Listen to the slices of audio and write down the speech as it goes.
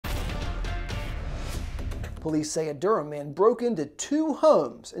Police say a Durham man broke into 2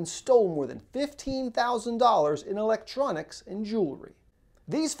 homes and stole more than $15,000 in electronics and jewelry.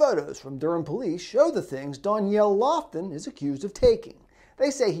 These photos from Durham police show the things Donyell Lofton is accused of taking. They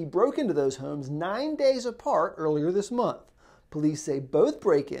say he broke into those homes 9 days apart earlier this month. Police say both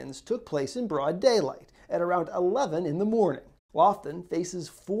break-ins took place in broad daylight at around 11 in the morning. Lofton faces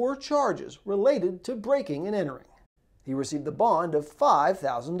 4 charges related to breaking and entering. He received the bond of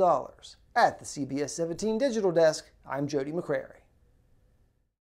 $5,000. At the CBS 17 Digital Desk, I'm Jody McCrary.